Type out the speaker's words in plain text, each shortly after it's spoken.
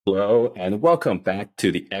Hello and welcome back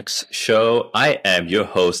to the X Show. I am your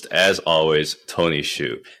host, as always, Tony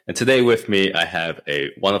Shu. And today with me, I have a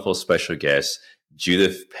wonderful special guest,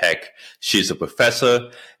 Judith Peck. She's a professor,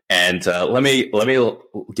 and let me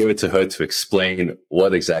give it to her to explain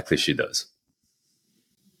what exactly she does.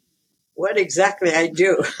 What exactly I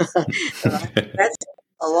do? That's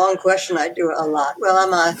a long question. I do a lot. Well,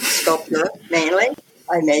 I'm a sculptor mainly.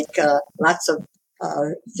 I make lots of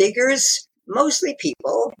figures, mostly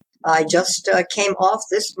people. I just came off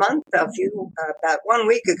this month, about 1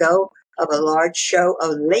 week ago, of a large show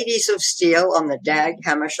of Ladies of Steel on the Dag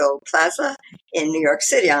Hammarskjöld Plaza in New York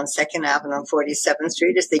City on 2nd Avenue and 47th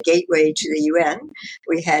Street. It's the gateway to the UN.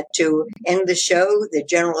 We had to end the show. The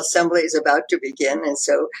General Assembly is about to begin, and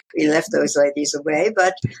so we left those ladies away.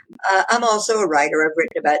 But I'm also a writer. I've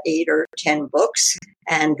written about 8 or 10 books,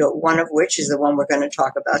 and one of which is the one we're going to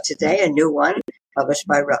talk about today, a new one published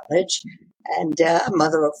by Routledge. And a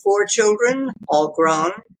mother of 4 children, all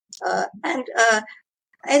grown, and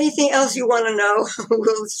anything else you want to know,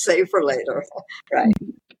 we'll save for later, right?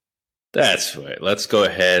 That's right. Let's go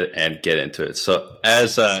ahead and get into it. So,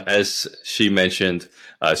 as she mentioned,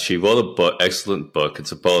 she wrote a book, excellent book.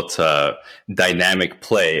 It's about dynamic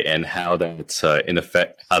play and how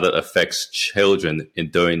that affects children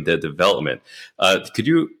during their development. Could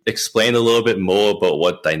you explain a little bit more about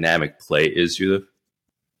what dynamic play is, Judith?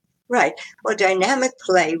 Right. Well, dynamic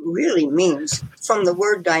play really means, from the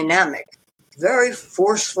word dynamic, very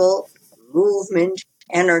forceful movement,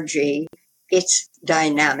 energy. It's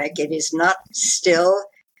dynamic. It is not still.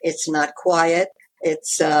 It's not quiet.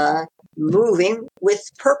 It's moving with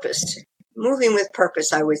purpose. Moving with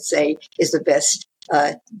purpose, I would say, is the best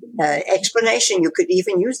explanation. You could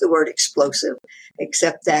even use the word explosive,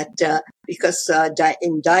 except that because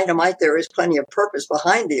in dynamite there is plenty of purpose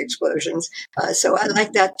behind the explosions. So I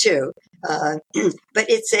like that too. But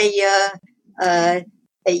it's a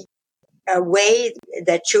way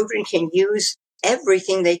that children can use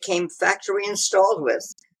everything they came factory installed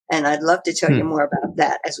with. And I'd love to tell you more about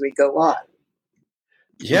that as we go on.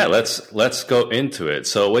 Yeah, let's go into it.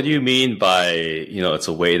 So what do you mean by, it's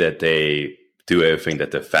a way that they do everything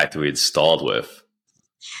that the factory installed with?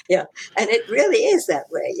 Yeah, and it really is that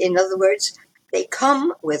way. In other words, they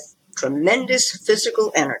come with tremendous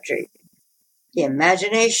physical energy, the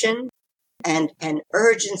imagination, and an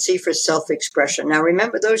urgency for self-expression. Now,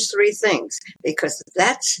 remember those 3 things, because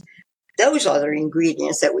those are the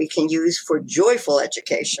ingredients that we can use for joyful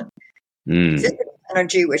education. Physical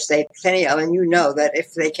energy, which they have plenty of, and you know that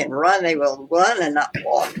if they can run, they will run and not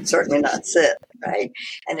walk, certainly not sit, right?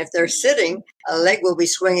 And if they're sitting, a leg will be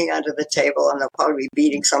swinging under the table, and they'll probably be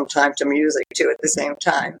beating some time to music too at the same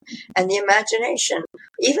time. And the imagination,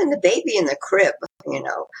 even the baby in the crib,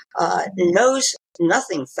 knows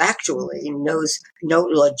nothing factually, knows no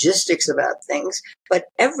logistics about things, but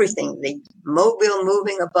everything, the mobile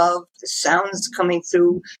moving above, the sounds coming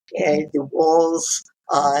through the walls,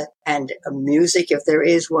 and music, if there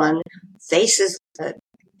is one, faces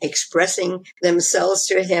expressing themselves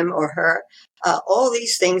to him or her, all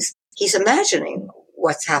these things, he's imagining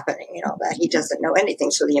what's happening, that he doesn't know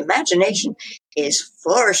anything. So the imagination is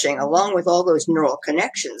flourishing along with all those neural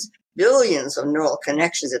connections, billions of neural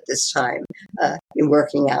connections at this time in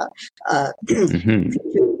working out to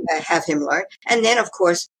have him learn. And then, of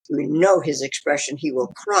course, we know his expression. He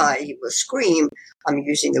will cry. He will scream. I'm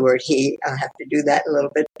using the word he. I'll have to do that a little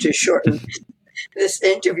bit to shorten this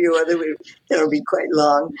interview, it'll be quite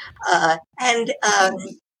long. And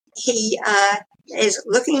he is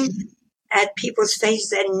looking at people's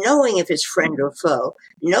faces and knowing if it's friend or foe,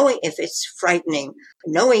 knowing if it's frightening,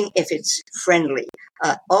 knowing if it's friendly.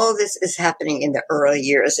 All this is happening in the early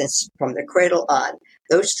years, and from the cradle on.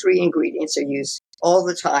 Those 3 ingredients are used all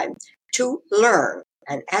the time to learn.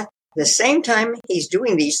 And at the same time, he's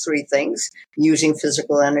doing these 3 things, using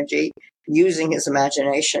physical energy, using his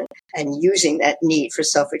imagination, and using that need for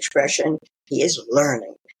self-expression. He is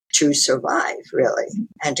learning to survive, really,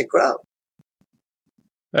 and to grow.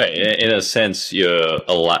 Right. In a sense,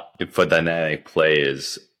 for dynamic play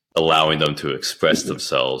is allowing them to express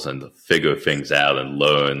themselves and figure things out and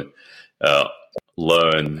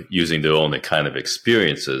learn using their own kind of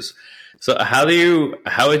experiences. So how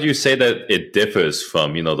would you say that it differs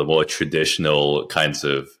from, the more traditional kinds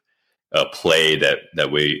of play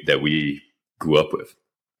that we grew up with?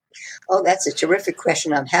 Oh, that's a terrific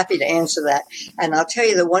question. I'm happy to answer that. And I'll tell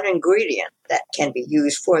you the one ingredient that can be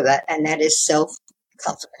used for that, and that is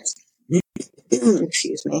self-confidence.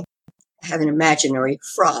 Excuse me. I have an imaginary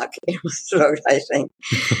frog in my throat, I think.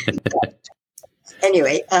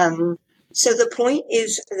 Anyway, so the point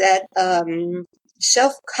is that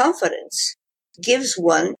self-confidence gives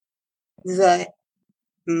one the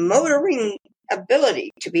motoring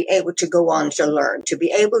ability to be able to go on to learn, to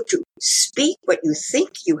be able to speak what you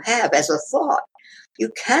think you have as a thought.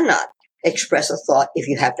 You cannot express a thought if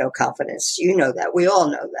you have no confidence. You know that. We all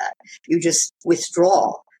know that. You just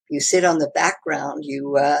withdraw. You sit on the background.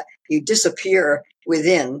 You disappear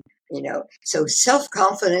within. So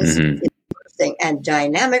self-confidence is the thing, and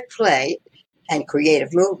dynamic play and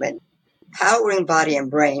creative movement, powering body and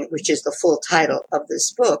brain, which is the full title of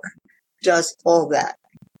this book, does all that.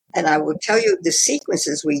 And I will tell you the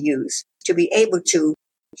sequences we use to be able to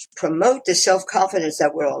promote the self-confidence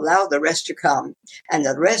that will allow the rest to come. And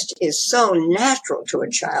the rest is so natural to a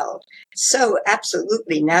child, so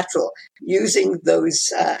absolutely natural, using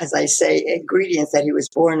those, as I say, ingredients that he was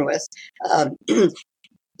born with.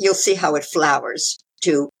 You'll see how it flowers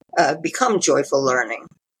to become joyful learning.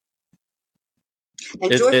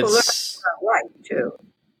 And joyful learning is right, too.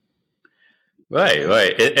 Right.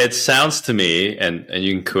 It sounds to me, and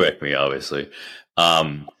you can correct me, obviously,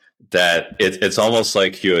 that it's almost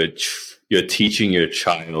like you're teaching your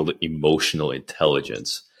child emotional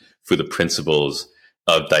intelligence through the principles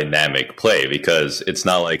of dynamic play, because it's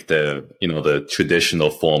not like the traditional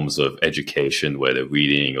forms of education where they're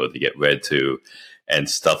reading or they get read to and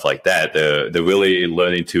stuff like that. They're really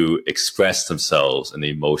learning to express themselves in an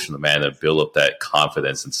emotional manner, build up that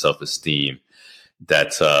confidence and self-esteem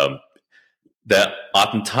that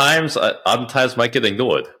oftentimes might get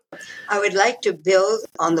ignored. I would like to build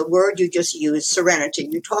on the word you just used, serenity.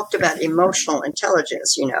 You talked about emotional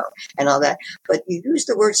intelligence, and all that, but you used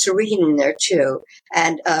the word serene in there too.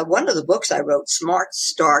 And one of the books I wrote, Smart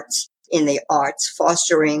Starts in the Arts,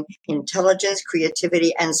 Fostering Intelligence,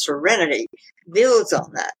 Creativity, and Serenity, builds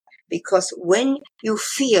on that. Because when you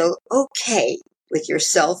feel okay with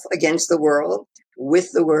yourself against the world,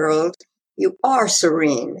 with the world, you are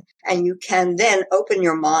serene, and you can then open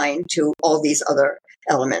your mind to all these other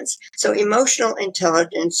elements. So emotional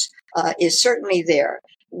intelligence is certainly there.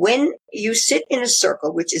 When you sit in a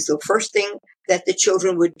circle, which is the first thing that the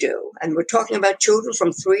children would do, and we're talking about children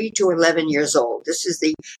from 3 to 11 years old. This is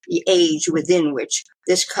the age within which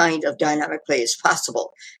this kind of dynamic play is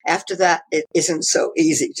possible. After that, it isn't so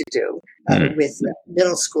easy to do with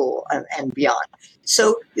middle school and beyond.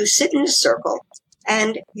 So you sit in a circle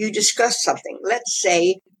and you discuss something. Let's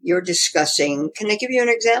say you're discussing, can I give you an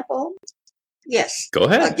example? Yes. Go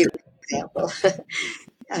ahead. I'll give you an example.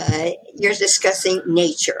 You're discussing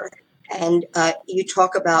nature, and you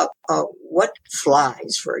talk about what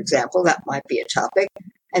flies, for example. That might be a topic.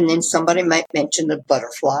 And then somebody might mention the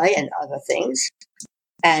butterfly and other things.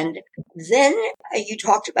 And then you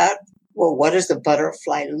talked about, well, what does the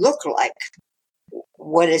butterfly look like?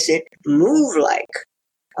 What does it move like?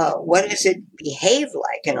 What does it behave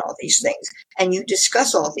like, and all these things? And you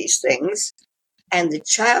discuss all these things, and the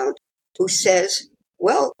child who says,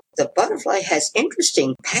 well, the butterfly has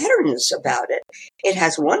interesting patterns about it. It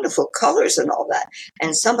has wonderful colors and all that.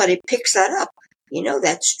 And somebody picks that up.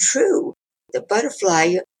 That's true. The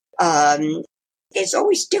butterfly is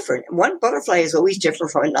always different. One butterfly is always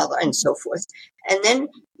different from another, and so forth. And then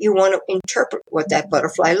you want to interpret what that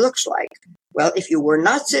butterfly looks like. Well, if you were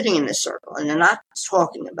not sitting in a circle and you're not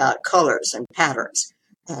talking about colors and patterns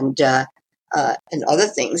and other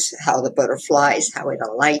things, how the butterfly flies, how it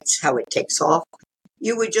alights, how it takes off,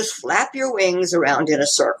 you would just flap your wings around in a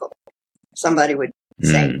circle. Somebody would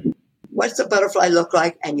say, what's the butterfly look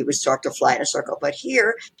like? And you would start to fly in a circle. But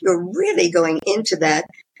here, you're really going into that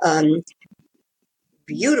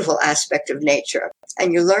beautiful aspect of nature.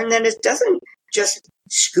 And you learn that it doesn't just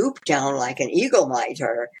scoop down like an eagle might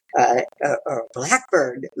or a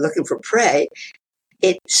blackbird looking for prey.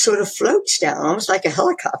 It sort of floats down almost like a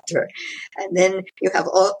helicopter. And then you have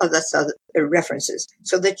all of those other references.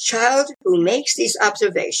 So the child who makes these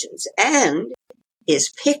observations and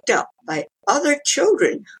is picked up by other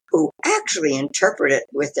children who actually interpret it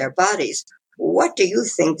with their bodies, what do you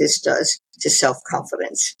think this does to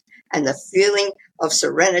self-confidence and the feeling of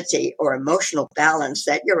serenity or emotional balance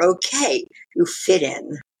that you're okay, you fit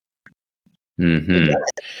in? Mm-hmm.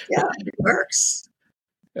 Yeah, it works.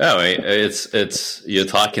 Yeah, it's you're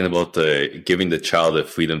talking about giving the child the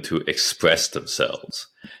freedom to express themselves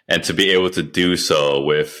and to be able to do so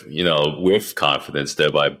with confidence,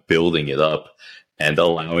 thereby building it up and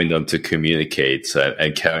allowing them to communicate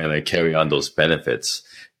and carry on those benefits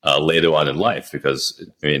later on in life. Because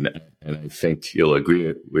and I think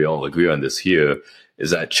we all agree on this here,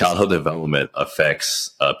 is that childhood development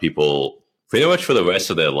affects people pretty much for the rest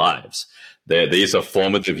of their lives. These are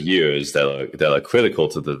formative years that are critical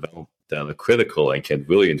to develop, that are critical and can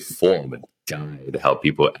really inform and guide how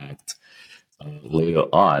people act later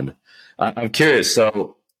on. I'm curious.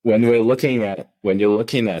 So when you're looking at,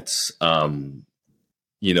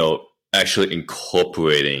 you know, actually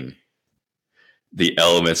incorporating the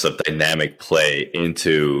elements of dynamic play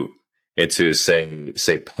into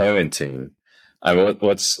say parenting. I mean,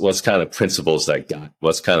 what's kind of principles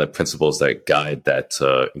that guide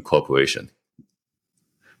that incorporation?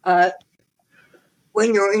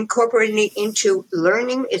 When you're incorporating it into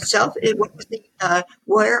learning itself,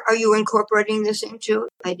 where are you incorporating this into?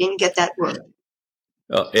 I didn't get that word.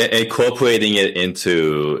 Incorporating it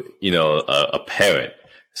into, you know, a parent,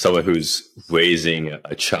 someone who's raising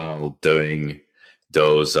a child during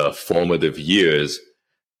those formative years.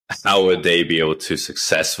 How would they be able to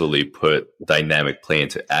successfully put dynamic play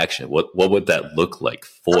into action? What would that look like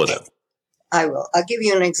for them? I will. I'll give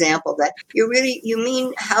you an example that you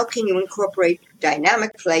mean how can you incorporate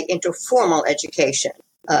dynamic play into formal education,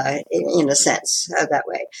 in a sense, that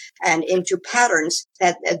way, and into patterns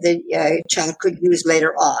that the child could use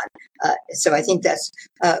later on. So I think that's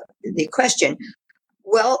the question.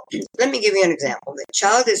 Well, let me give you an example. The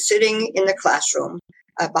child is sitting in the classroom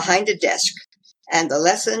behind a desk, and the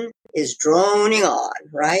lesson is droning on,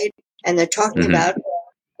 right? And they're talking about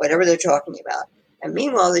whatever they're talking about. And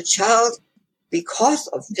meanwhile, the child, because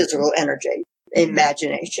of physical energy,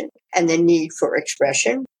 imagination, and the need for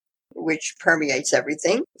expression, which permeates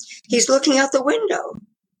everything, he's looking out the window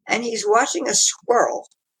and he's watching a squirrel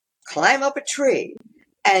climb up a tree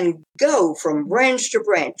and go from branch to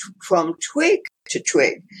branch, from twig to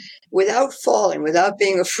twig, without falling, without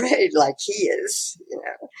being afraid like he is,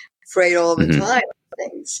 afraid all the time of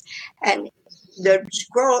things. And the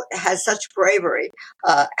squirrel has such bravery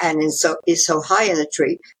and is so high in the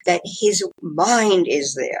tree that his mind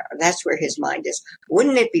is there. That's where his mind is.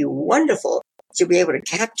 Wouldn't it be wonderful to be able to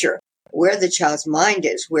capture where the child's mind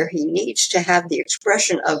is, where he needs to have the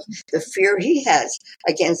expression of the fear he has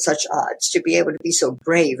against such odds, to be able to be so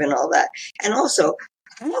brave and all that? And also,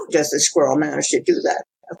 how does the squirrel manage to do that?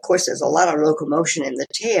 Of course, there's a lot of locomotion in the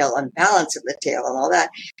tail and balance in the tail and all that.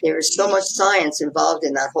 There is so much science involved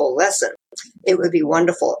in that whole lesson. It would be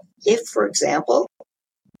wonderful if, for example,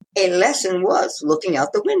 a lesson was looking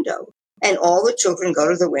out the window and all the children go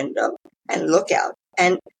to the window and look out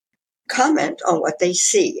and comment on what they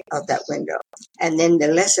see out that window. And then the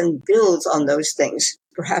lesson builds on those things.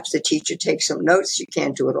 Perhaps the teacher takes some notes. You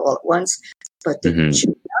can't do it all at once. But not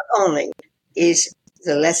only is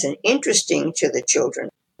the lesson interesting to the children,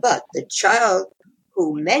 but the child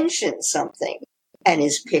who mentions something and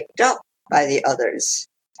is picked up by the others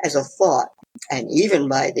as a thought, and even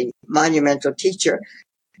by the monumental teacher,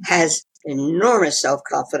 has enormous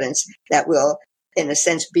self-confidence that will, in a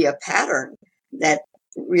sense, be a pattern that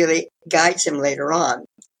really guides him later on.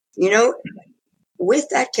 With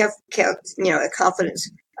that confidence,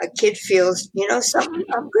 a kid feels, something,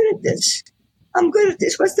 I'm good at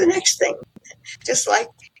this. What's the next thing? Just like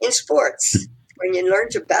in sports, when you learn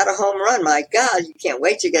to bat a home run, my God, you can't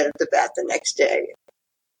wait to get at the bat the next day.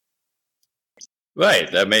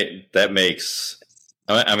 Right. That makes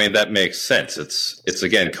sense. It's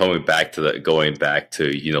again going back to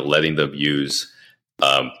letting them use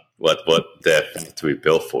what they're to be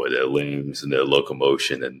built for, their limbs and their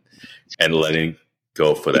locomotion, and letting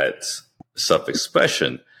go for that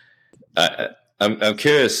self-expression. I'm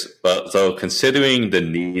curious, though, considering the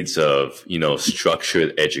needs of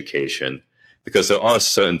structured education, because there are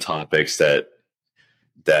certain topics that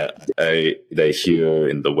they hear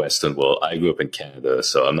in the Western world. I grew up in Canada,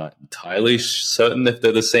 so I'm not entirely certain if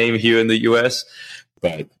they're the same here in the U.S.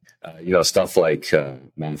 But stuff like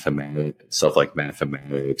mathematics,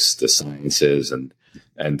 the sciences, and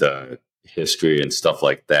history and stuff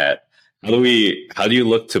like that. How do you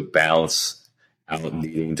look to balance out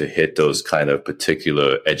needing to hit those kind of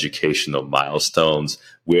particular educational milestones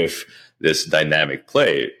with this dynamic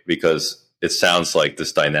play? Because it sounds like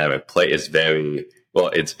this dynamic play is very well.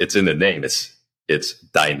 It's in the name. It's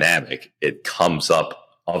dynamic. It comes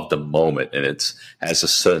up of the moment, and it has a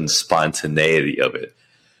certain spontaneity of it.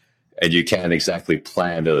 And you can't exactly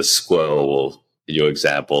plan that a squirrel will, in your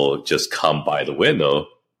example, just come by the window,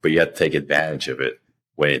 but you have to take advantage of it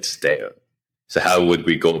when it's there. So how would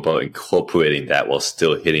we go about incorporating that while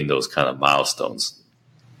still hitting those kind of milestones?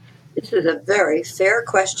 This is a very fair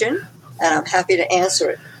question, and I'm happy to answer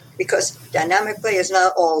it, because dynamic play is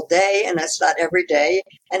not all day, and it's not every day,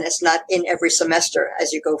 and it's not in every semester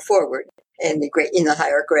as you go forward in the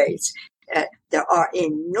higher grades. There are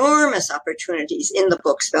enormous opportunities in the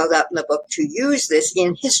book, spelled out in the book, to use this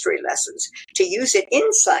in history lessons, to use it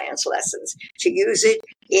in science lessons, to use it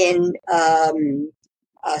in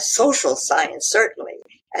social science, certainly,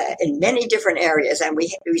 in many different areas, and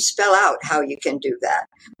we spell out how you can do that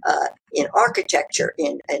in architecture,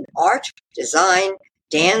 in art, design,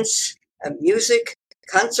 dance, music,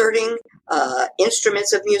 concerting,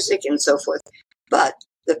 instruments of music, and so forth. But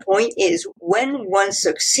the point is, when one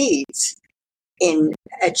succeeds in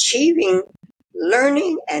achieving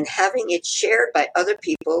learning and having it shared by other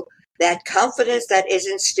people, that confidence that is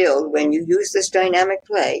instilled when you use this dynamic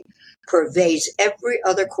play pervades every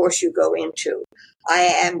other course you go into. I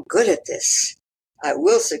am good at this. I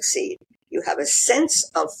will succeed. You have a sense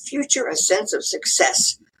of future, a sense of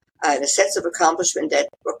success, and a sense of accomplishment that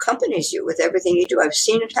accompanies you with everything you do. I've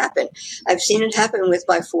seen it happen. I've seen it happen with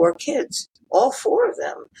my 4 kids, all 4 of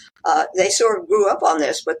them. They sort of grew up on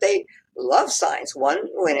this, but they love science. One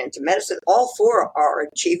went into medicine. All 4 are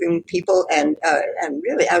achieving people and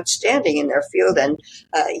really outstanding in their field and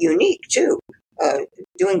unique too,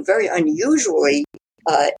 doing very unusually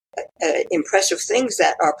impressive things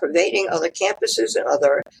that are pervading other campuses and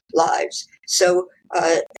other lives. So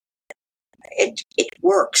it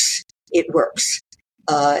works. It works.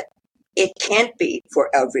 It can't be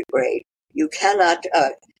for every grade. You cannot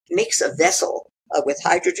mix a vessel with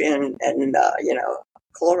hydrogen and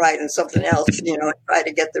chloride and something else, and try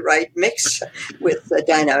to get the right mix with the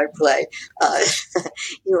dynamic play.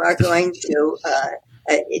 You are going to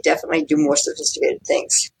definitely do more sophisticated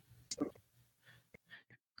things.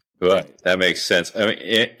 Right, that makes sense. I mean,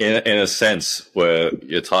 in a sense, where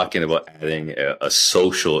you're talking about adding a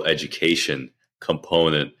social education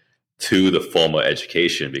component to the formal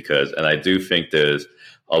education, and I do think there's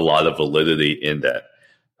a lot of validity in that.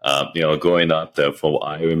 Growing up, from what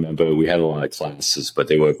I remember, we had a lot of classes, but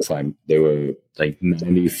they were like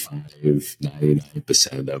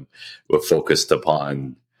 99% of them were focused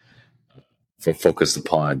upon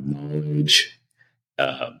knowledge.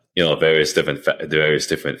 Various different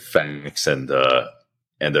facts and the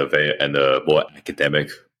more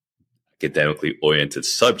academically oriented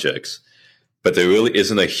subjects, but there really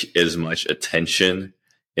isn't as much attention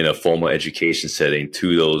in a formal education setting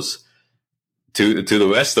to those to the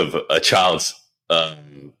rest of a child's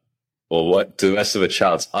to the rest of a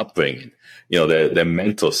child's upbringing. Their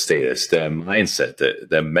mental status, their mindset,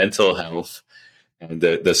 their mental health, and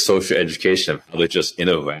the social education of how they just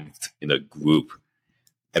interact in a group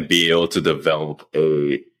and be able to develop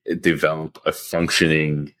a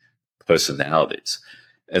functioning personalities.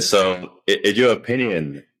 And so, in your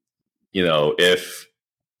opinion, if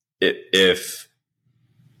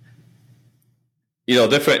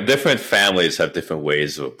different families have different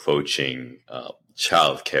ways of approaching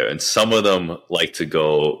childcare, and some of them like to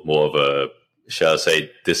go more of a, shall I say,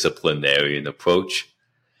 disciplinarian approach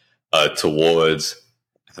towards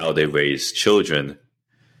how they raise children.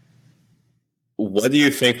 What do you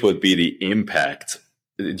think would be the impact?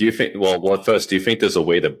 Do you think? Well, first, do you think there's a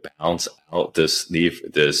way to balance out this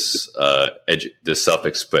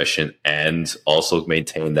self-expression and also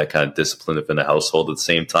maintain that kind of discipline within the household at the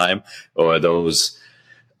same time, or are those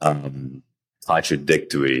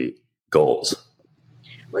contradictory goals?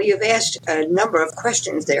 Well, you've asked a number of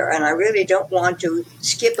questions there, and I really don't want to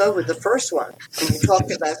skip over the first one when you talked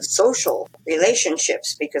about social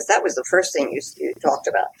relationships, because that was the first thing you talked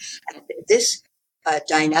about. And this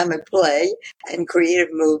dynamic play and creative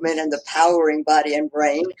movement and the powering body and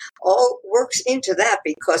brain all works into that,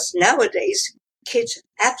 because nowadays kids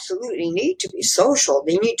absolutely need to be social.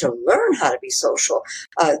 They need to learn how to be social.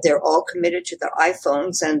 They're all committed to their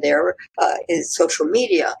iPhones and their social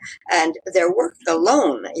media, and they're working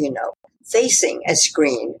alone, facing a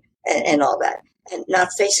screen and all that, and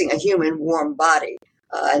not facing a human warm body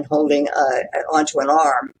and holding onto an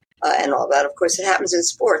arm. And all that. Of course, it happens in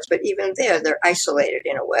sports, but even there, they're isolated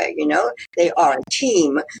in a way. They are a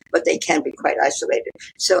team, but they can be quite isolated.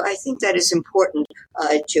 So I think that is important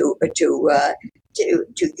to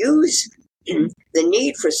use the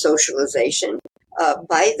need for socialization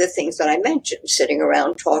by the things that I mentioned: sitting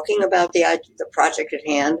around talking about the project at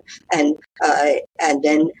hand, and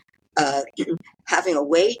then having a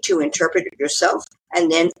way to interpret it yourself,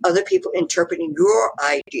 and then other people interpreting your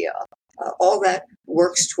idea. All that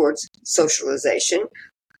works towards socialization.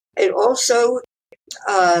 It also,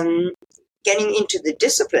 getting into the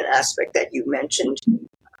discipline aspect that you mentioned,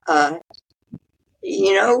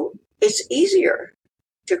 it's easier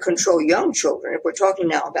to control young children, if we're talking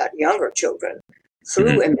now about younger children,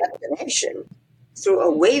 through imagination, through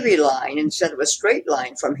a wavy line instead of a straight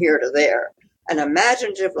line from here to there. An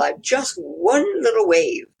imaginative life, just one little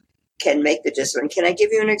wave can make the discipline. Can I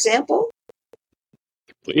give you an example?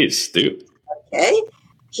 Please do. Okay,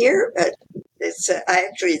 here it's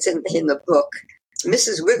in the book.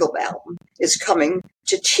 Mrs. Wigglebaum is coming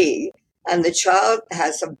to tea And the child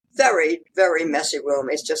has a very, very messy room.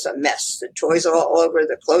 It's just a mess. The toys are all over,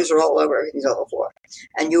 the clothes are all over, everything's on the floor.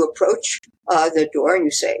 And you approach the door and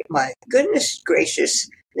you say, my goodness gracious,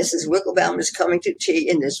 Mrs. Wigglebaum is coming to tea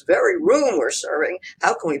in this very room we're serving.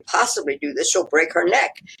 How can we possibly do this? She'll break her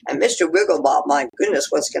neck. And Mr. Wigglebaum, my goodness,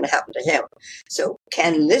 what's going to happen to him? So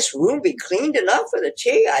can this room be cleaned enough for the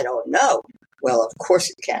tea? I don't know. Well, of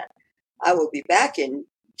course it can. I will be back in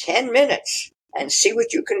 10 minutes and see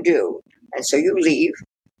what you can do. And so you leave,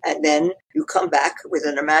 and then you come back with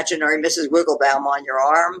an imaginary Mrs. Wigglebaum on your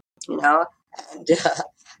arm,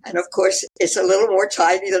 and of course, it's a little more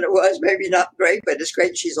tidy than it was. Maybe not great, but it's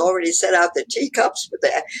great. She's already set out the teacups with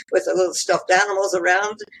the little stuffed animals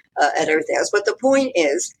around and everything else. But the point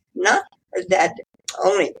is not that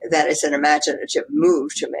only that it's an imaginative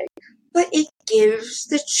move to make, but it gives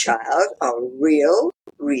the child a real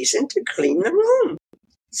reason to clean the room.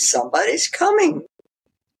 Somebody's coming.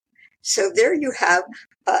 So there you have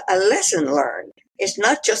a lesson learned. It's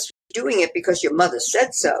not just doing it because your mother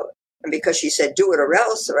said so and because she said do it or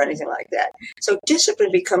else or anything like that. So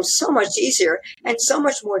discipline becomes so much easier and so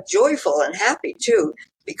much more joyful and happy too,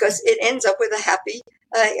 because it ends up with a happy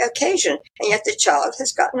occasion. And yet the child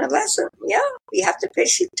has gotten a lesson. Yeah, we have to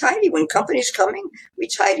basically tidy. When company's coming, we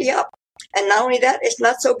tidy up. And not only that, it's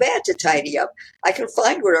not so bad to tidy up. I can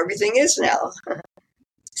find where everything is now.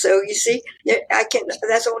 So you see,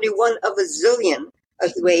 that's only one of a zillion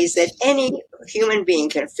of ways that any human being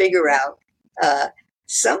can figure out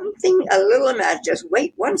something a little imagined. Just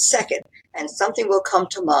wait 1 second and something will come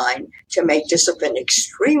to mind to make discipline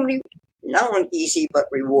extremely, not only easy, but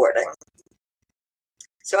rewarding.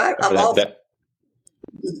 So I'm all...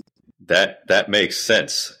 That makes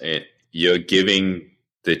sense. You're giving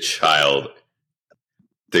the child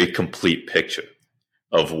the complete picture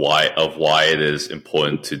of why it is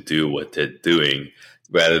important to do what they're doing,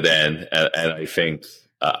 rather than, and I think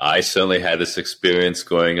I certainly had this experience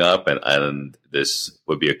growing up, and this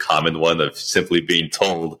would be a common one of simply being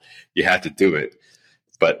told you have to do it,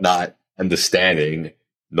 but not understanding,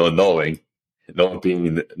 nor knowing, nor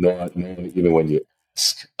even when you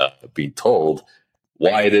ask, being told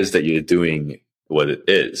why it is that you're doing what it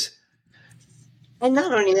is. And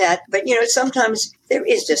not only that, but, sometimes there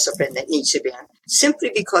is discipline that needs to be done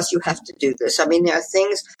simply because you have to do this. I mean, there are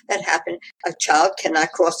things that happen. A child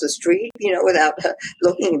cannot cross the street, without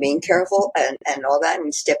looking and being careful and all that,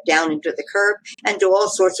 and step down into the curb and do all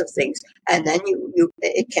sorts of things. And then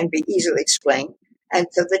it can be easily explained. And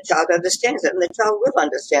so the child understands it, and the child will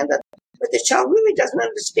understand that. But the child really doesn't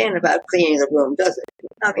understand about cleaning the room, does it?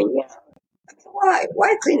 I mean, why?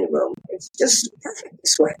 Why clean the room? It's just perfect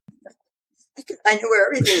this way. I know where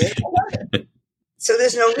everything is. So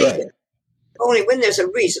there's no reason. Right. Only when there's a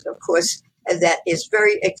reason, of course, that is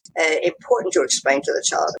very important to explain to the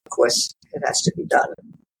child. Of course, it has to be done.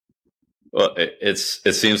 Well, it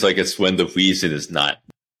seems like it's when the reason is not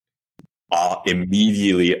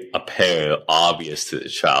immediately apparent, obvious to the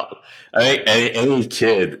child. I think any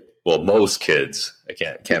kid, well, most kids, I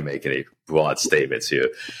can't make any broad statements here,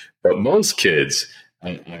 but most kids,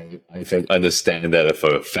 I think, understand that if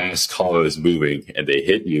a fast car is moving and they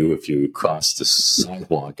hit you if you cross the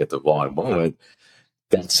sidewalk at the wrong moment,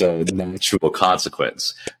 that's a natural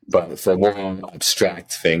consequence. But for more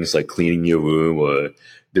abstract things like cleaning your room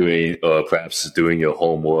or perhaps doing your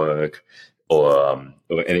homework or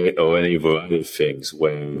any variety of things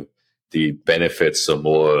where the benefits are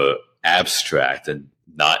more abstract and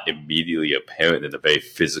not immediately apparent in a very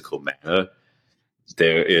physical manner,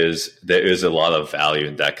 there is a lot of value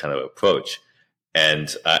in that kind of approach,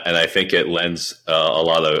 and I think it lends a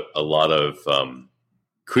lot of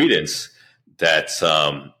credence that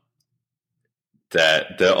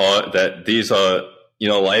these are,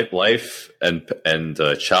 life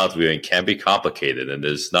and child rearing can be complicated, and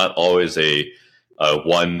there's not always a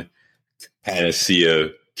one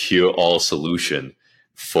panacea cure all solution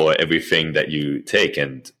for everything that you take,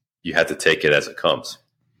 and you have to take it as it comes.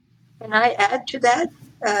 Can I add to that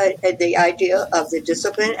the idea of the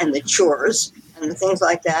discipline and the chores and the things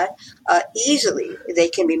like that? Easily, they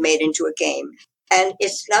can be made into a game. And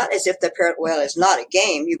it's not as if the parent, well, it's not a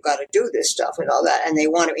game, you've got to do this stuff and all that, and they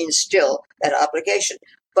want to instill that obligation.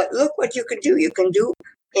 But look what you can do. You can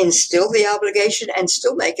instill the obligation and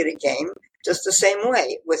still make it a game just the same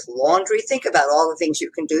way. With laundry, think about all the things you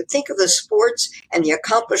can do. Think of the sports and the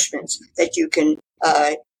accomplishments that you can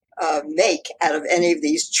make out of any of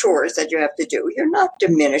these chores that you have to do. You're not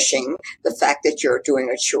diminishing the fact that you're doing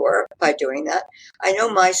a chore by doing that. I know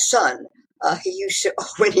my son, he used to,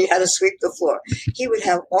 when he had to sweep the floor, he would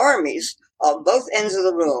have armies on both ends of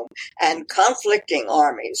the room and conflicting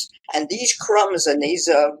armies. And these crumbs and these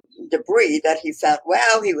debris that he found.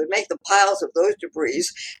 Wow, he would make the piles of those debris.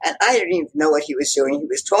 And I didn't even know what he was doing. He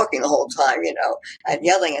was talking the whole time, and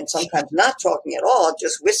yelling, and sometimes not talking at all,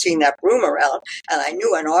 just whisking that broom around. And I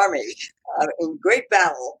knew an army in great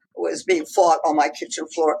battle was being fought on my kitchen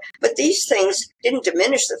floor. But these things didn't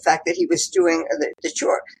diminish the fact that he was doing the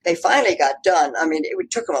chore. They finally got done. I mean,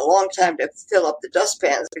 it took him a long time to fill up the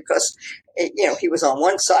dustpans because, he was on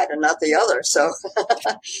one side and not the other. So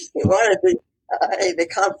he wanted the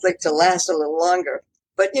conflict to last a little longer.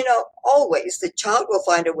 But, always the child will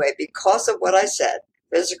find a way because of what I said,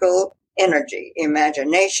 physical energy,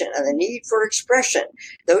 imagination, and the need for expression.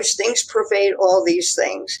 Those things pervade all these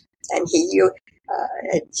things. And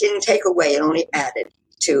it didn't take away, it only added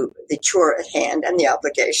to the chore at hand and the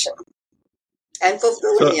obligation. And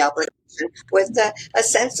fulfilling the obligation with a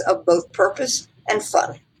sense of both purpose and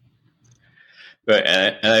fun. Right,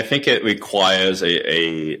 and I think it requires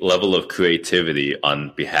a level of creativity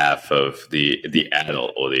on behalf of the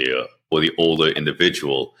adult or the older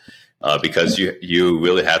individual, because you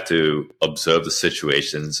really have to observe the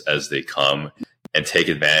situations as they come and take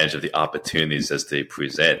advantage of the opportunities as they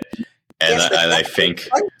present. And, yes, and I think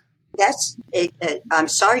I'm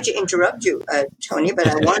sorry to interrupt you, Tony, but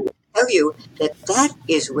I want to tell you that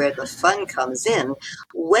is where the fun comes in.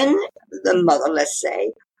 When the mother, let's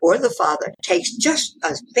say, or the father takes just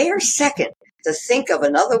a bare second to think of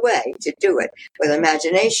another way to do it with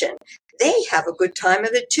imagination, they have a good time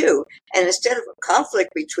of it too. And instead of a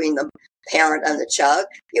conflict between the parent and the child,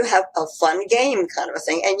 you have a fun game kind of a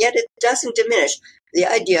thing. And yet it doesn't diminish the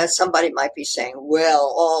idea. Somebody might be saying,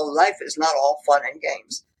 well, all life is not all fun and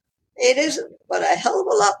games. It isn't, but a hell of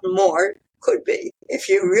a lot more could be if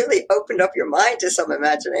you really opened up your mind to some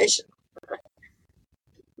imagination.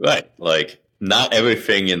 Right. Like, not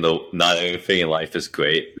everything in life is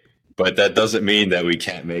great, but that doesn't mean that we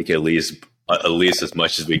can't make at least as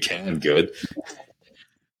much as we can good.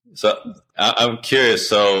 So I'm curious.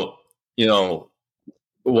 So,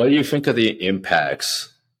 what do you think of the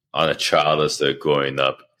impacts on a child as they're growing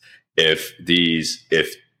up if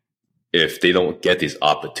they don't get these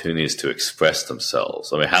opportunities to express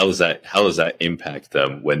themselves? I mean, how does that impact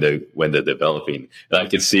them when they're developing? And I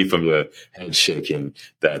can see from your head shaking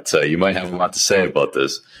that you might have a lot to say about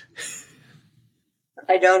this.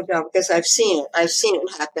 I don't know, because I've seen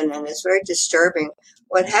it happen, and it's very disturbing.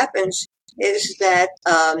 What happens is that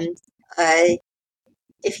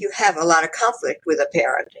if you have a lot of conflict with a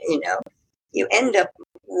parent, you end up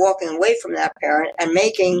walking away from that parent and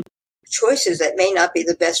making choices that may not be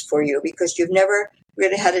the best for you because you've never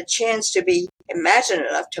really had a chance to be imaginative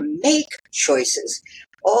enough to make choices.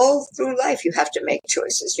 All through life, you have to make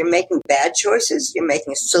choices. You're making bad choices. You're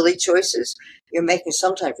making silly choices. You're making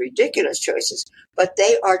sometimes ridiculous choices, but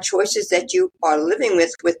they are choices that you are living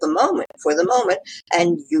with for the moment,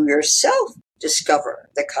 and you yourself discover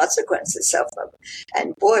the consequences of them.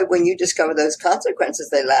 And boy, when you discover those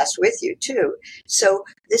consequences, they last with you too. So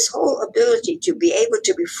this whole ability to be able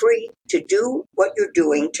to be free to do what you're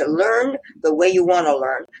doing, to learn the way you want to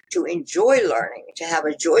learn, to enjoy learning, to have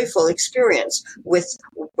a joyful experience with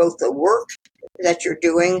both the work that you're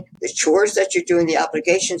doing, the chores that you're doing, the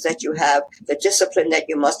obligations that you have, the discipline that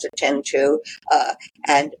you must attend to,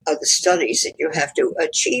 and the studies that you have to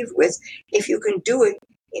achieve with. If you can do it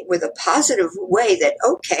with a positive way that,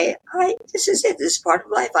 okay, this is it. This is part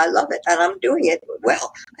of life. I love it. And I'm doing it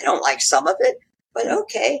well. I don't like some of it, but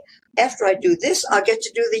okay. After I do this, I'll get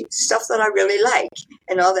to do the stuff that I really like.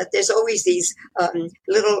 And all that. There's always these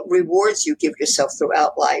little rewards you give yourself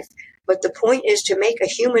throughout life. But the point is to make a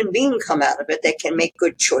human being come out of it that can make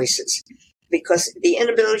good choices. Because the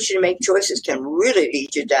inability to make choices can really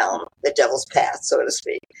lead you down the devil's path, so to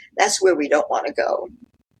speak. That's where we don't want to go.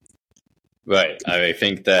 Right. I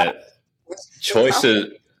think that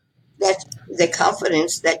choices... That the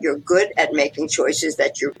confidence that you're good at making choices,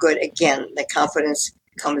 that you're good, again, the confidence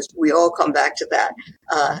comes, we all come back to that.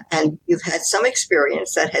 And you've had some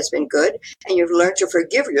experience that has been good, and you've learned to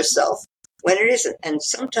forgive yourself when it isn't. And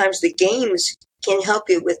sometimes the games can help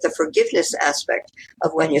you with the forgiveness aspect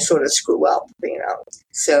of when you sort of screw up,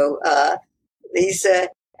 So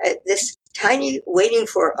this tiny waiting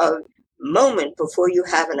for a moment before you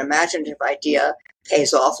have an imaginative idea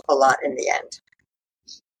pays off a lot in the end.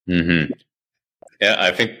 Mm-hmm. Yeah,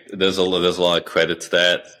 I think there's a lot of credit to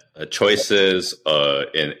that. Choices,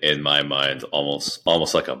 in my mind, almost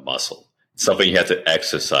like a muscle. It's something you have to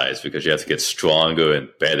exercise because you have to get stronger and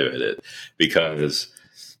better at it. Because,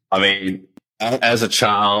 I mean, as a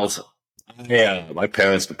child, my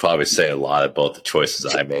parents would probably say a lot about the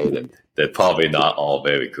choices I made, and they're probably not all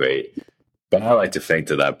very great. But I like to think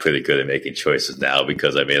that I'm pretty good at making choices now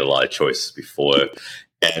because I made a lot of choices before.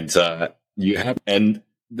 and you have, and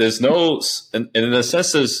there's no, and in a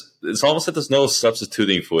sense, it's almost like there's no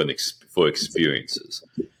substituting for for experiences.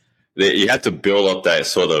 You have to build up that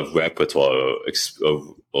sort of repertoire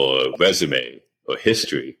or resume or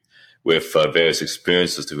history with various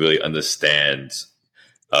experiences to really understand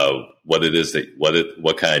what it is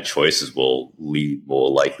what kind of choices will lead more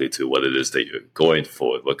likely to what it is that you're going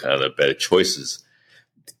for. What kind of better choices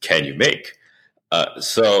can you make?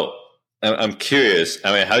 So I'm curious.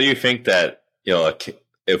 I mean, how do you think that,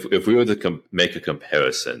 if we were to make a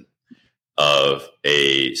comparison of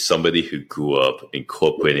somebody who grew up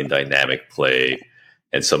incorporating dynamic play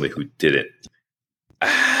and somebody who didn't,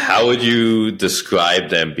 how would you describe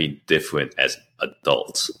them being different as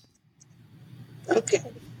adults? Okay.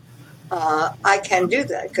 I can do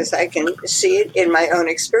that because I can see it in my own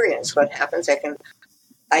experience. What happens,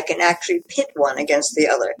 I can actually pit one against the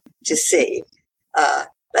other to see.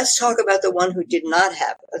 Let's talk about the one who did not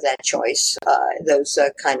have that choice, those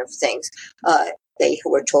kind of things. They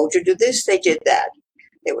were told to do this, they did that.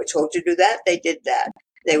 They were told to do that, they did that.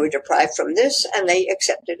 They were deprived from this, and they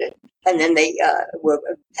accepted it. And then they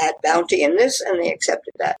had bounty in this, and they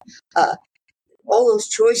accepted that. All those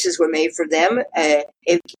choices were made for them.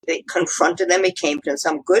 It confronted them. It came to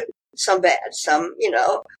some good, some bad, some,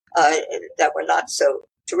 that were not so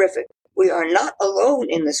terrific. We are not alone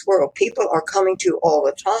in this world. People are coming to you all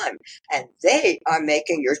the time, and they are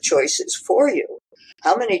making your choices for you.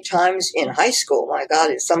 How many times in high school, my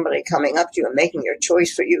God, is somebody coming up to you and making your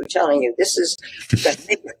choice for you, telling you this is going to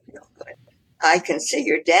make you feel good. I can see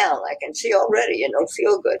you're down. I can see already you don't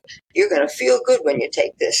feel good. You're going to feel good when you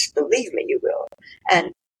take this. Believe me, you will.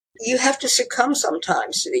 And you have to succumb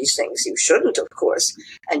sometimes to these things. You shouldn't, of course.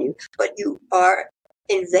 But you are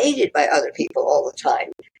invaded by other people all the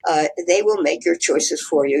time. They will make your choices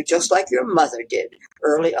for you, just like your mother did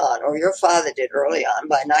early on, or your father did early on,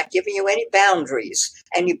 by not giving you any boundaries,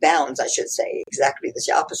 any bounds, I should say, exactly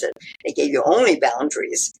the opposite. They gave you only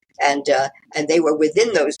boundaries, and they were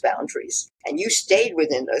within those boundaries, and you stayed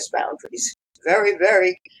within those boundaries very,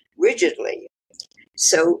 very rigidly.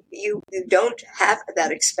 So you don't have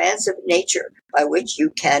that expansive nature by which you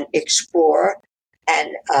can explore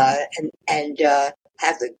and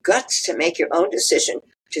have the guts to make your own decision,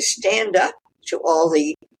 to stand up to all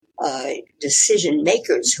the decision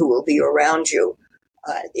makers who will be around you.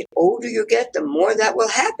 The older you get, the more that will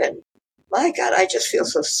happen. My God, I just feel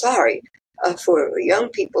so sorry for young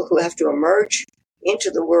people who have to emerge into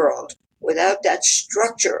the world without that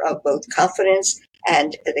structure of both confidence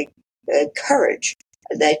and the courage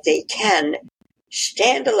that they can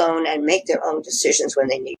stand alone and make their own decisions when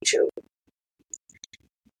they need to.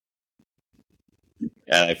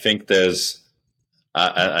 And I think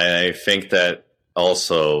I think that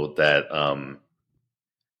also that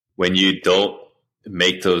when you don't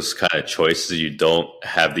make those kind of choices, you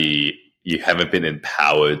haven't been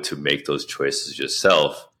empowered to make those choices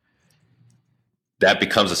yourself. That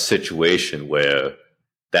becomes a situation where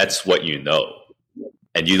that's what you know,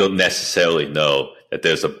 and you don't necessarily know that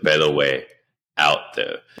there's a better way out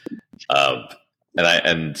there.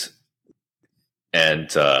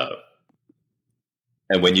 And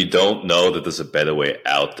when you don't know that there's a better way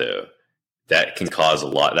out there, that can cause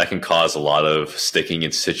a lot of sticking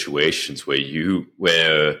in situations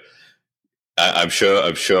where I'm sure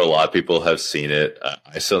a lot of people have seen it.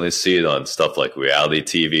 I certainly see it on stuff like reality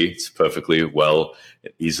TV. It's perfectly well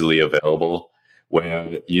and easily available,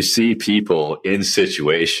 where you see people in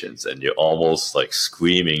situations and you're almost like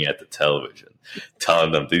screaming at the television,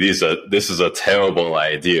 telling them this is a terrible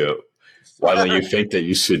idea. Why don't you think that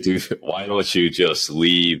you should do? Why don't you just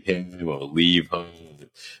leave him or leave her?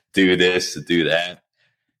 Do this, do that,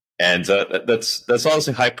 and that's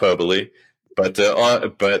obviously hyperbole. But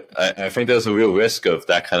I think there's a real risk of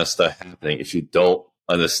that kind of stuff happening if you don't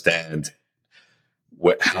understand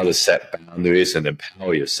how to set boundaries and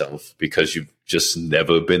empower yourself, because you've just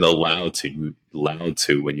never been allowed to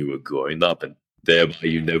when you were growing up, and thereby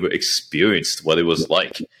you never experienced what it was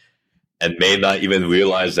like, and may not even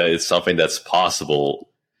realize that it's something that's possible.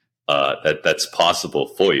 That's possible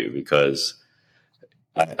for you, because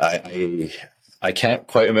I can't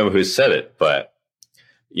quite remember who said it, but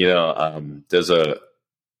there's a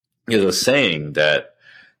saying that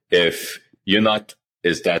if you're not,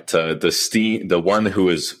 is that the one who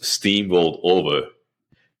is steamrolled over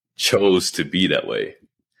chose to be that way.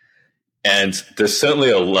 And there's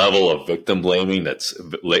certainly a level of victim blaming that's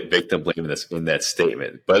in that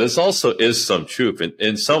statement, but it also is some truth. And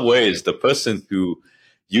in some ways, the person who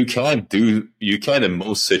you can in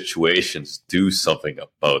most situations do something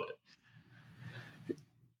about it.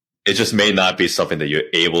 it just may not be something that you're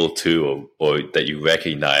able to, or that you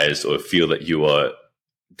recognize or feel that you are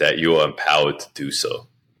empowered to do so.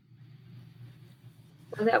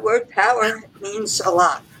 Well, that word power means a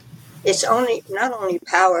lot. It's not only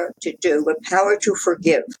power to do, but power to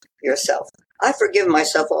forgive yourself. I forgive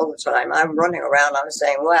myself all the time. I'm running around, I'm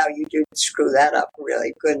saying, wow, you did screw that up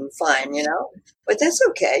really good and fine, But that's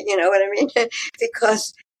okay, you know what I mean?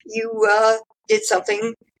 Because you did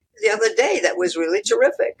something the other day that was really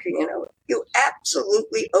terrific, You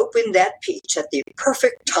absolutely opened that peach at the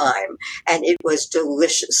perfect time, and it was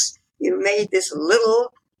delicious. You made this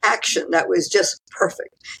little action that was just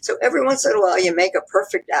perfect. So every once in a while you make a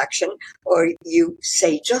perfect action, or you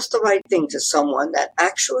say just the right thing to someone that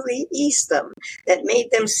actually eased them, that made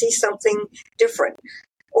them see something different.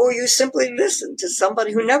 Or you simply listen to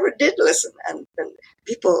somebody who never did listen. And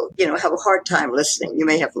people, have a hard time listening. You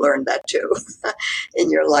may have learned that too in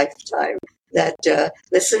your lifetime, that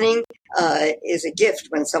listening is a gift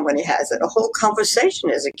when somebody has it. A whole conversation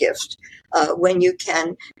is a gift. When you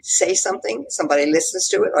can say something, somebody listens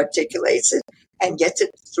to it, articulates it, and gets it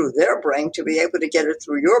through their brain to be able to get it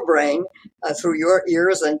through your brain, through your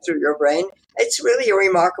ears and through your brain. It's really a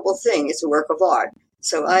remarkable thing. It's a work of art.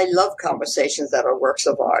 So I love conversations that are works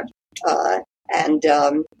of art. And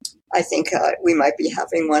I think we might be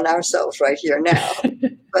having one ourselves right here now.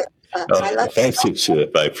 But I love thanks,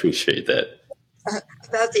 Judith. I appreciate that.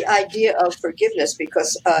 About the idea of forgiveness,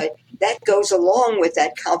 because that goes along with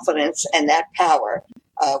that confidence and that power.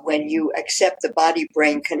 When you accept the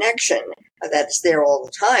body-brain connection that's there all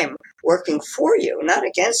the time, working for you, not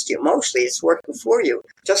against you. Mostly it's working for you,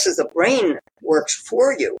 just as the brain works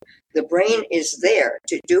for you. The brain is there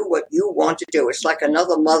to do what you want to do. It's like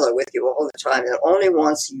another mother with you all the time that only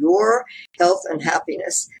wants your health and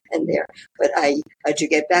happiness in there. But to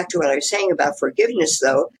get back to what I was saying about forgiveness,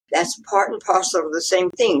 though, that's part and parcel of the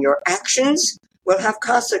same thing. Your actions will have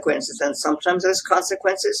consequences, and sometimes those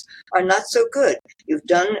consequences are not so good. You've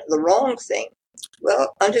done the wrong thing.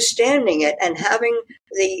 Well, understanding it and having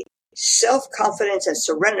the self-confidence and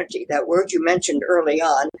serenity, that word you mentioned early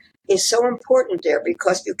on, is so important there,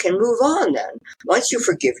 because you can move on then. Once you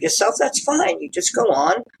forgive yourself, that's fine. You just go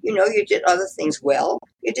on. You did other things well.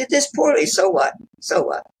 You did this poorly. So what? So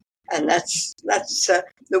what? And that's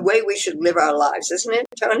the way we should live our lives, isn't it,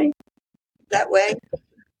 Tony? That way?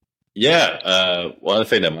 Yeah. One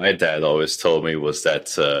thing that my dad always told me was that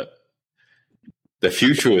the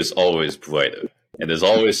future is always brighter, and there's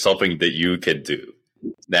always something that you can do.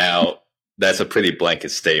 Now, that's a pretty blanket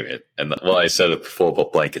statement. And I said it before,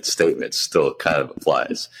 but blanket statement still kind of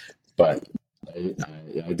applies. But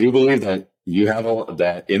I do believe that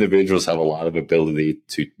that individuals have a lot of ability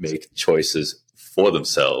to make choices for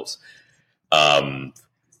themselves. But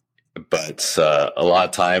a lot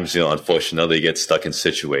of times, unfortunately, they get stuck in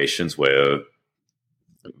situations where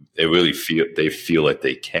they feel like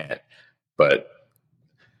they can't. But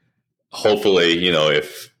hopefully,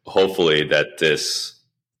 hopefully that this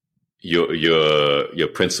your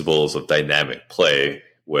principles of dynamic play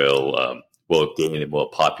will gain more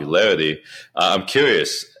popularity. I'm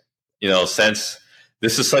curious, since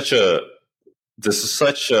this is such a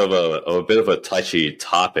bit of a touchy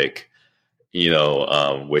topic,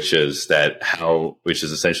 which is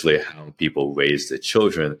essentially how people raise their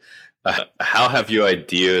children. How has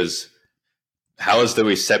the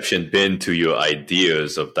reception been to your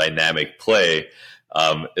ideas of dynamic play,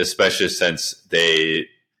 especially since they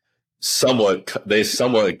somewhat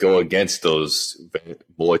go against those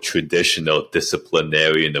more traditional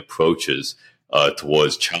disciplinarian approaches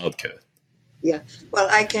towards childcare? Yeah. Well,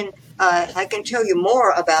 I can tell you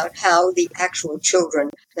more about how the actual children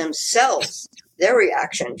themselves, their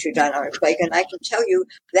reaction to dynamic play, and I can tell you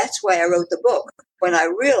that's why I wrote the book. When I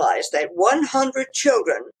realized that 100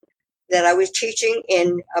 children that I was teaching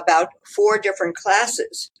in about 4 different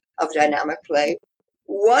classes of dynamic play,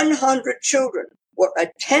 100 children were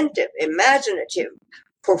attentive, imaginative,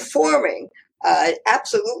 performing,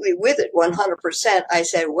 absolutely with it 100%. I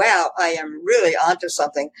said, wow, I am really onto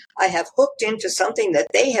something. I have hooked into something that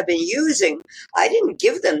they have been using. I didn't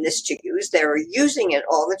give them this to use. They were using it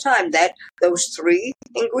all the time. Those 3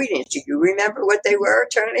 ingredients. Do you remember what they were,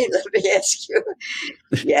 Tony? Let me ask you.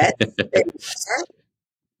 Yes.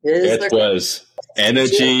 It was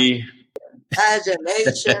energy,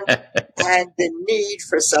 imagination, and the need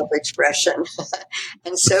for self-expression.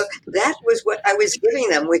 And so that was what I was giving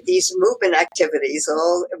them with these movement activities,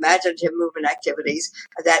 all imaginative movement activities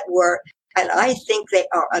that were, and I think they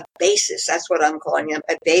are a basis. That's what I'm calling them,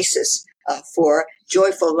 a basis for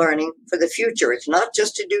joyful learning for the future. It's not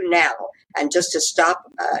just to do now and just to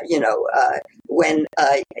stop, when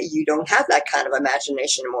you don't have that kind of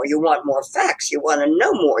imagination anymore. You want more facts. You want to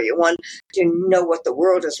know more. You want to know what the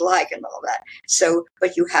world is like and all that. So,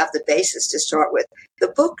 but you have the basis to start with. The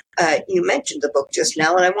book, you mentioned the book just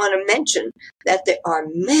now, and I want to mention that there are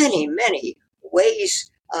many, many ways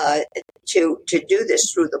to do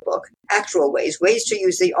this through the book. Actual ways to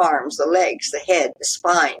use the arms, the legs, the head, the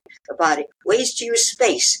spine, the body, ways to use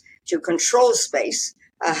space, to control space.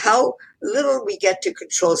 How little we get to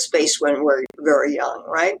control space when we're very young,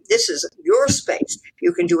 right? This is your space.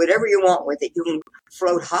 You can do whatever you want with it. You can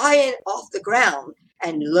float high and off the ground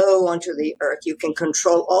and low onto the earth. You can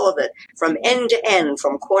control all of it from end to end,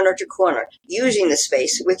 from corner to corner, using the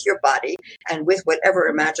space with your body and with whatever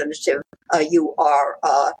imaginative you are,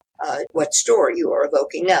 what story you are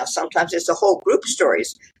evoking now. Sometimes it's a whole group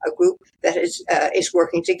stories, a group that is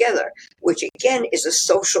working together, which again is a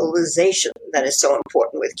socialization that is so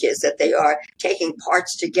important with kids, that they are taking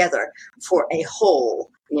parts together for a whole,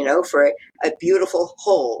 for a beautiful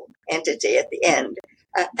whole entity at the end.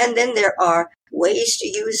 And then there are ways to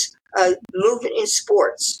use movement in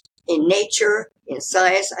sports, in nature, in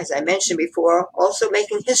science, as I mentioned before, also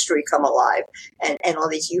making history come alive and all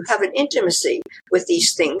these. You have an intimacy with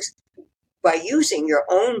these things by using your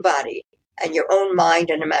own body and your own mind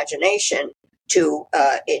and imagination to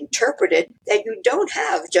interpret it that you don't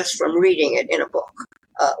have just from reading it in a book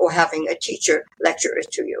or having a teacher lecture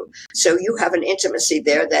it to you. So you have an intimacy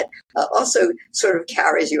there that also sort of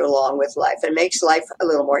carries you along with life and makes life a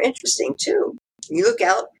little more interesting too. You look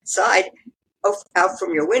outside, out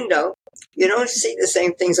from your window, you don't see the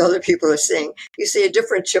same things other people are seeing. You see a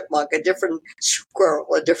different chipmunk, a different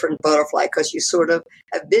squirrel, a different butterfly, because you sort of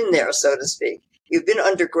have been there, so to speak. You've been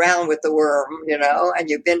underground with the worm, and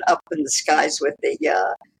you've been up in the skies with the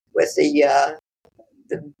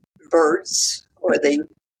birds or the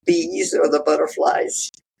bees or the butterflies,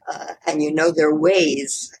 and you know their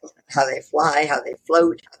ways, how they fly, how they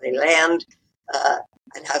float, how they land,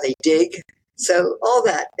 and how they dig. So all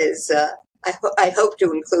that is, I hope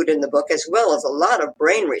to include in the book, as well as a lot of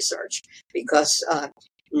brain research, because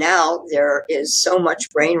now there is so much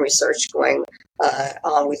brain research going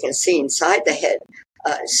on. We can see inside the head.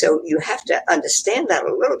 So you have to understand that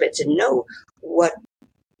a little bit to know what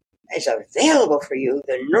is available for you,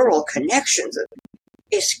 the neural connections.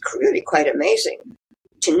 It's really quite amazing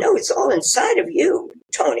to know it's all inside of you,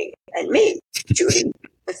 Tony, and me, Judy.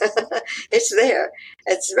 It's there.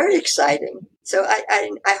 It's very exciting. So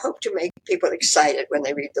I hope to make people excited when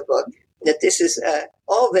they read the book, that this is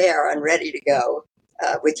all there and ready to go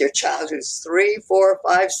with your child who's 3, 4,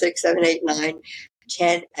 5, 6, 7, 8, 9,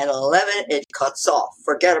 10, and 11. It cuts off.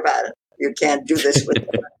 Forget about it. You can't do this with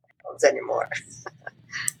them anymore.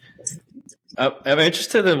 I'm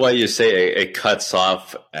interested in why you say it cuts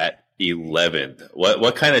off at 11.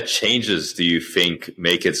 What kind of changes do you think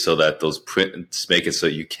make it so that those prints make it so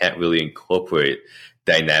you can't really incorporate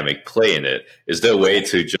dynamic play in it? Is there a way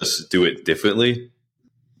to just do it differently?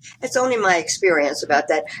 It's only my experience about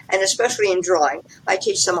that, and especially in drawing. I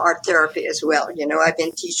teach some art therapy as well. I've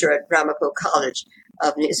been teacher at Ramapo College.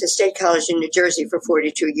 It's a state college in New Jersey for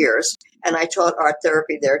 42 years, and I taught art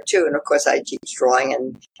therapy there too. And of course, I teach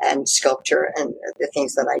drawing and sculpture and the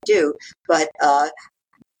things that I do. But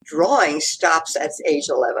drawing stops at age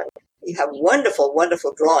 11. You have wonderful,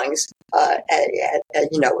 wonderful drawings.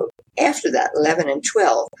 After that, 11 and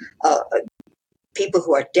 12, people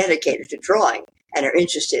who are dedicated to drawing and are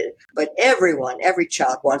interested. But every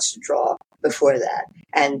child wants to draw before that,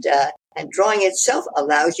 and drawing itself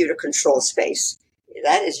allows you to control space.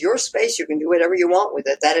 That is your space. You can do whatever you want with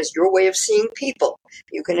it. That is your way of seeing people.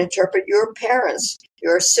 You can interpret your parents,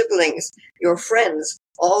 your siblings, your friends,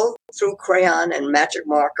 all through crayon and magic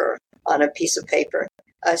marker on a piece of paper.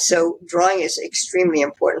 So drawing is extremely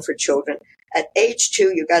important for children. At age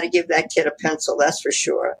 2, you got to give that kid a pencil, that's for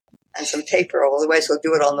sure, and some paper, otherwise he'll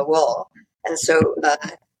do it on the wall. And so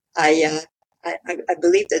I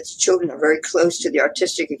believe that children are very close to the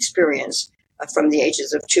artistic experience from the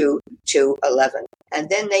ages of 2 to 11. And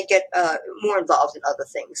then they get more involved in other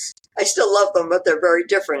things. I still love them, but they're very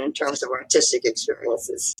different in terms of artistic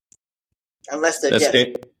experiences, unless they're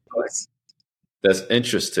dead, of course. That's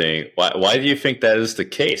interesting. Why do you think that is the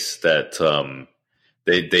case, that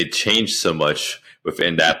they change so much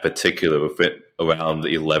within that particular, around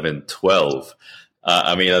 11, 12?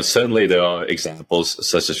 Certainly there are examples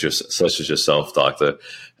such as yourself, Doctor,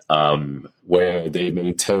 where they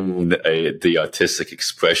maintain the artistic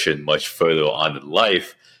expression much further on in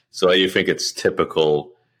life. So you think it's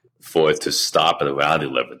typical for it to stop at around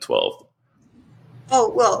 11, 12? Oh,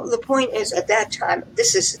 well, the point is, at that time,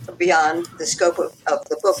 this is beyond the scope of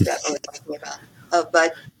the book that we're talking about.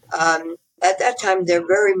 But at that time, they're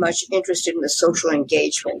very much interested in the social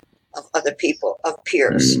engagement of other people, of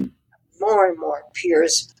peers. More and more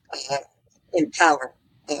peers empower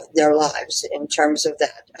their lives in terms of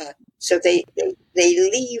that. So they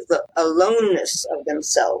leave the aloneness of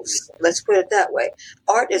themselves. Let's put it that way.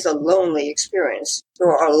 Art is a lonely experience. You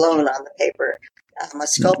are alone on the paper. I'm a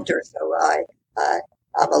sculptor, so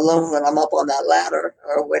I'm alone when I'm up on that ladder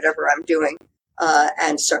or whatever I'm doing,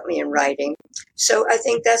 and certainly in writing. So I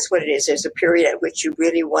think that's what it is. There's a period at which you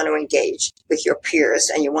really want to engage with your peers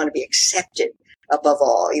and you want to be accepted. Above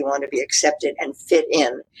all, you want to be accepted and fit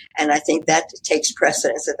in. And I think that takes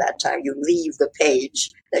precedence at that time. You leave the page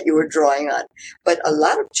that you were drawing on. But a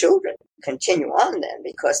lot of children continue on then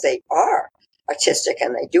because they are artistic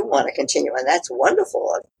and they do want to continue. And that's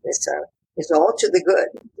wonderful. It's all to the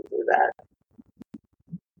good to do that.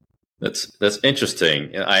 That's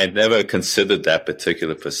interesting. I had never considered that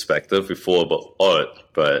particular perspective before about art,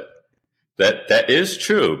 but that is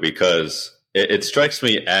true because it strikes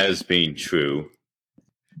me as being true.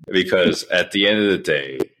 Because at the end of the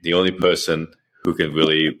day, the only person who can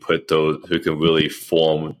really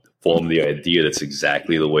form the idea that's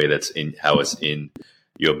exactly the way that's in how it's in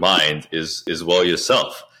your mind is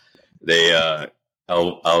yourself.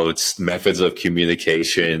 Our methods of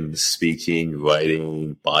communication, speaking,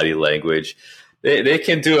 writing, body language, they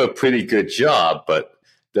can do a pretty good job, but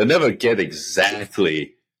they'll never get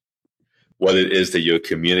exactly what it is that you're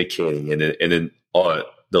communicating in art.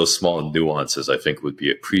 Those small nuances, I think, would be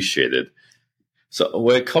appreciated. So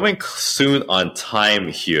we're coming soon on time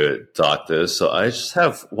here, Doctor. So I just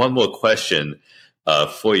have one more question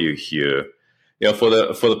for you here. For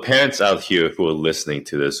the parents out here who are listening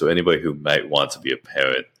to this, or anybody who might want to be a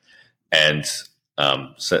parent, and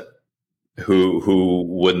who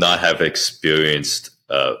would not have experienced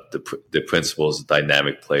the principles of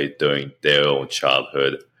dynamic play during their own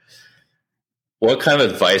childhood, what kind of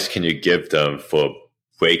advice can you give them for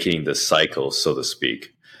breaking the cycle, so to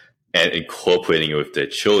speak, and incorporating it with their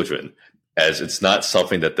children, as it's not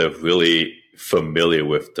something that they're really familiar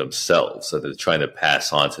with themselves, so they're trying to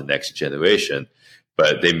pass on to the next generation,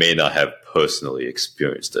 but they may not have personally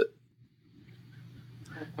experienced it?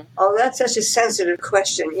 Oh, that's such a sensitive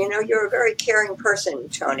question. You're a very caring person,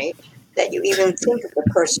 Tony, that you even think of the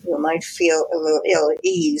person who might feel a little ill at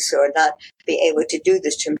ease or not be able to do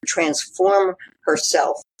this, to transform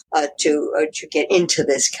herself to get into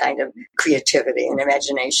this kind of creativity and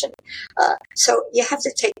imagination. So you have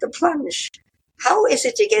to take the plunge. How is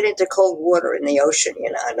it to get into cold water in the ocean?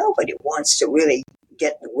 Nobody wants to really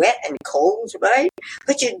get wet and cold, right?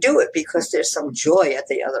 But you do it because there's some joy at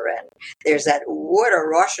the other end. There's that water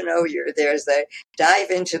rushing over you. There's the dive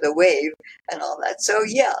into the wave and all that. So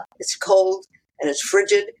yeah, it's cold and it's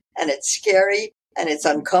frigid and it's scary and it's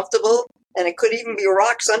uncomfortable. And it could even be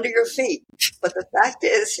rocks under your feet. But the fact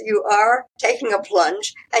is, you are taking a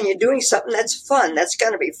plunge and you're doing something that's fun. That's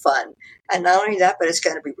going to be fun. And not only that, but it's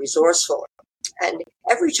going to be resourceful. And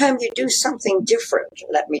every time you do something different,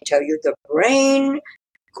 let me tell you, the brain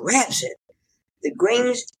grabs it.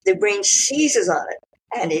 The brain seizes on it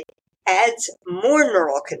and it adds more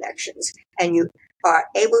neural connections. And you are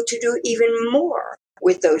able to do even more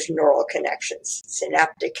with those neural connections,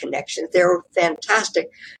 synaptic connections. They're fantastic.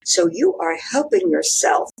 So you are helping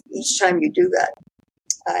yourself each time you do that.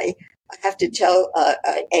 I have to tell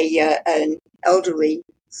an elderly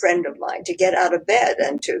friend of mine to get out of bed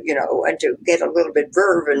and to get a little bit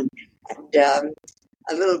verve and a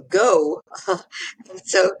little go. And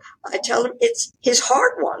so I tell him it's his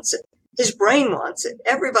heart wants it. His brain wants it.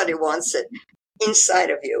 Everybody wants it. Inside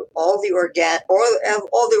of you, all the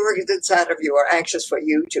organs inside of you are anxious for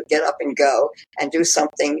you to get up and go and do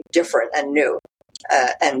something different and new,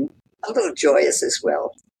 and a little joyous as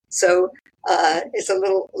well. So it's a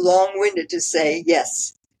little long-winded to say,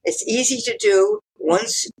 yes, it's easy to do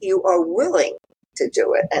once you are willing to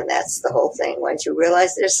do it, and that's the whole thing. Once you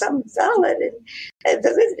realize there's some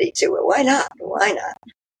validity to it, why not? Why not?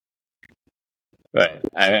 Right.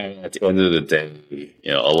 At the end of the day,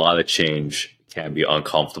 a lot of change can be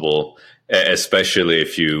uncomfortable, especially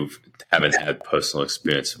if you haven't had personal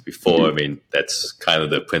experience before. I mean, that's kind of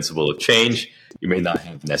the principle of change. You may not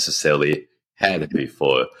have necessarily had it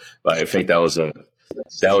before, but I think that was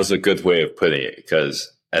a good way of putting it,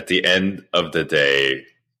 because at the end of the day,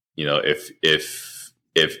 if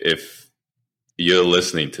you're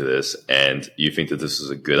listening to this and you think that this is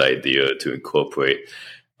a good idea to incorporate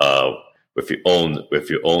with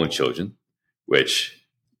your own children, which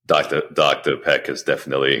Dr. Peck has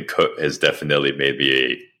definitely made me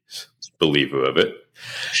a believer of it.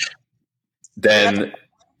 Then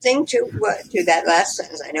thing to that last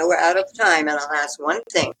sentence. I know we're out of time, and I'll ask one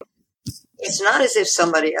thing. it's not as if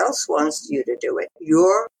somebody else wants you to do it.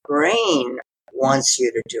 Your brain wants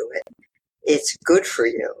you to do it. It's good for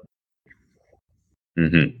you.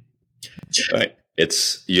 Mm-hmm. Right.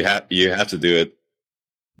 You have to do it.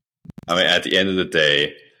 I mean, at the end of the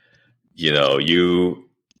day,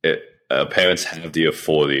 parents have the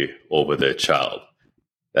authority over their child.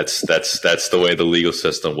 That's the way the legal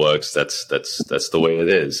system works. That's the way it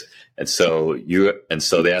is. And so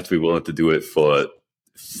they have to be willing to do it for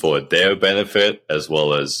their benefit as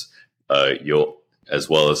well as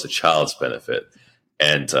the child's benefit.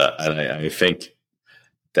 And I think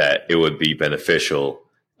that it would be beneficial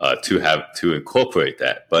to incorporate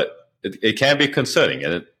that, but it can be concerning,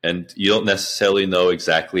 and you don't necessarily know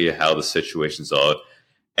exactly how the situations are,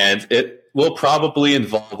 and it will probably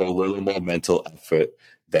involve a little more mental effort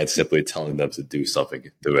than simply telling them to do something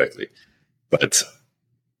directly. But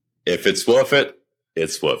if it's worth it,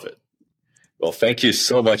 it's worth it. Well, thank you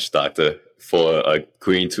so much, Doctor, for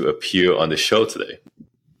agreeing to appear on the show today.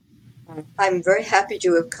 I'm very happy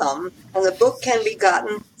to have come, and the book can be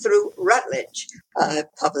gotten through Routledge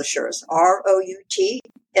Publishers, Routledge,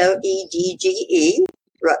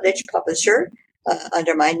 Routledge Publisher,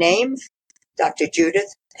 under my name, Dr.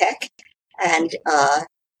 Judith Peck, and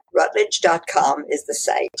Routledge.com is the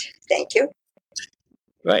site. Thank you.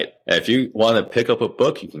 Right. And if you want to pick up a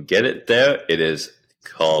book, you can get it there. It is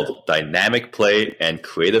called Dynamic Play and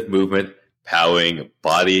Creative Movement, Powering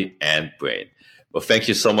Body and Brain. Well, thank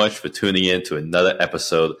you so much for tuning in to another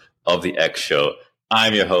episode of The X Show.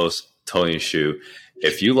 I'm your host, Tony Hsu.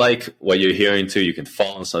 If you like what you're hearing too, you can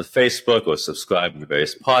follow us on Facebook or subscribe to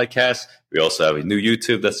various podcasts. We also have a new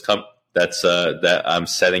YouTube that I'm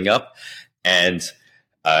setting up. And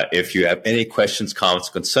if you have any questions, comments,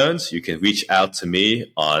 concerns, you can reach out to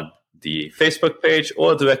me on the Facebook page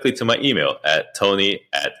or directly to my email at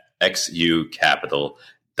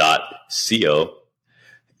tony@xucapital.co.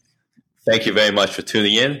 Thank you very much for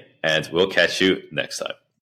tuning in, and we'll catch you next time.